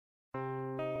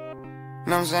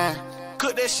what I'm saying?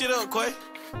 Cook that shit up, Quay.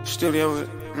 Studio with,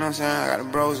 you know what I'm saying? I got the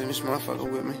bros in this motherfucker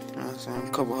with me, you know what I'm saying? A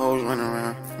couple hoes running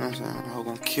around, you know what I'm saying? The hoe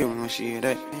gon' kill me when she hear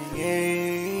that.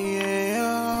 Yeah.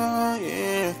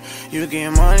 You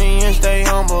get money and stay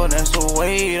humble, that's the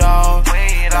way, dawg.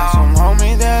 Got some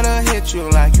homies that'll hit you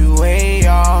like you way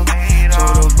off. So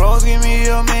the bros give me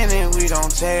a minute, we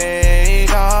don't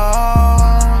take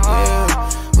off. Yeah,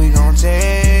 we gon'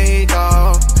 take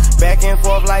off. Back and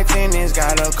forth like tennis,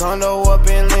 got a condo up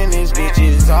in Linus.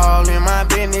 Bitches all in my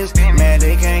business. Mad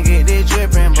they can't get this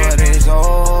drippin', but it's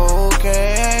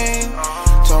okay.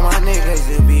 Told my niggas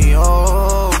it'll be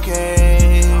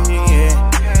okay.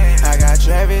 Yeah, I got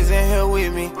Travis in here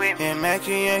with me, and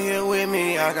Mackie in here with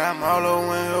me. I got Marlo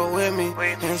in here with me,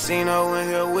 and Cino in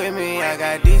here with me. I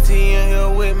got DT in here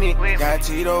with me, got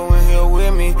Tito in here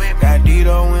with me, got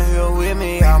Dito in here with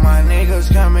me. All my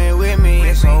niggas coming with me,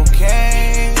 it's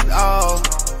okay. All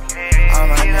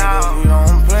my niggas, we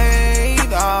don't play,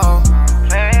 dawg.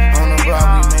 On the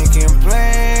block, we making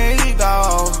plays,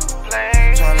 dawg.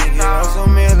 Tryna get us a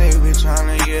million, we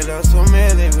tryna get us a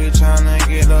million, we tryna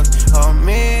get us a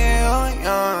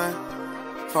million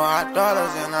for our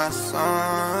daughters and our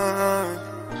sons.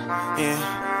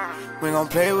 Yeah. We gon'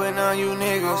 play with none of you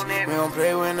niggas, we gon'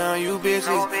 play with none of you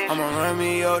bitches. I'ma run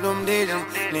me up them digits,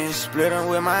 then split them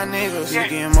with my niggas. You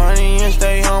get money and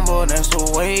stay humble, that's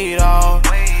the way, dawg.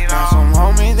 Got some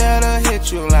homies that'll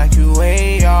hit you like you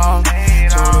way off.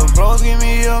 So the bros give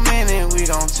me a minute, we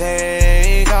gon'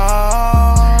 take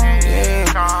off. Yeah,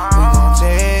 we gon'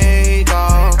 take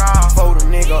off. Fold a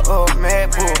nigga up, mad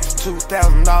bull,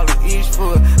 $2,000 each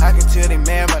foot. I can tell they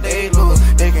mad, but they look.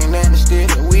 They can't understand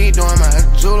that we doing. My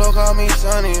jeweler call me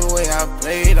Sonny, the way I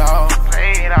played off.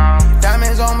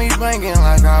 Diamonds on me blinking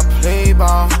like I play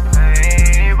ball.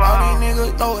 All these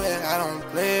niggas know that I don't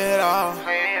play it off. I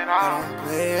don't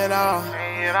play it off.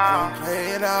 I don't play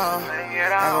it off.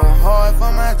 I go hard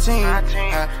for my team.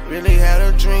 I really had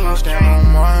a dream. Stand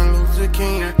on Martin Luther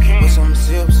King with some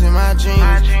sips in my jeans.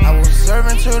 I was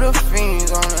serving to the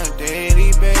fiends on a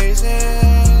daily basis.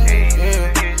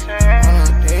 Yeah, on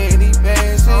a daily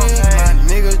basis. My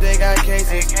niggas, they got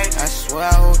cases. I swear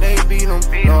I hope they beat them.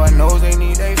 Lord knows they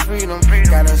need their freedom.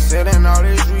 Gotta sell in all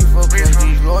this reefer, cause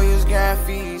these lawyers got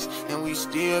fees, and we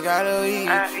still gotta eat.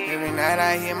 Every night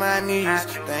I hit my knees.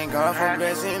 Thank God for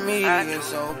blessing me.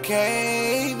 It's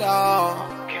okay,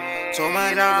 dawg. Told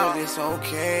my niggas it's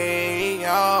okay,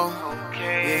 y'all.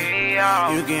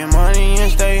 Yeah. You get money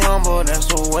and stay humble, that's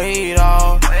the way,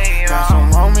 dawg. Got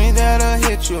some homies that'll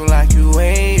hit you like you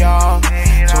way off.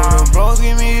 So the bros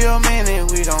give me a minute,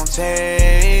 we don't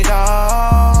take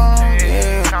off.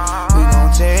 Yeah, we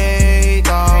gon' take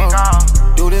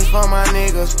off. Do this for my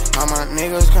niggas, all my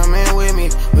niggas coming with me.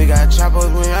 We got choppers,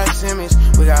 we got Simmons,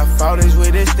 we got 40s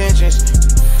with extensions.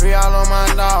 Free all of my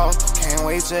dogs, can't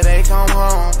wait till they come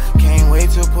home. Can't wait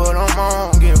till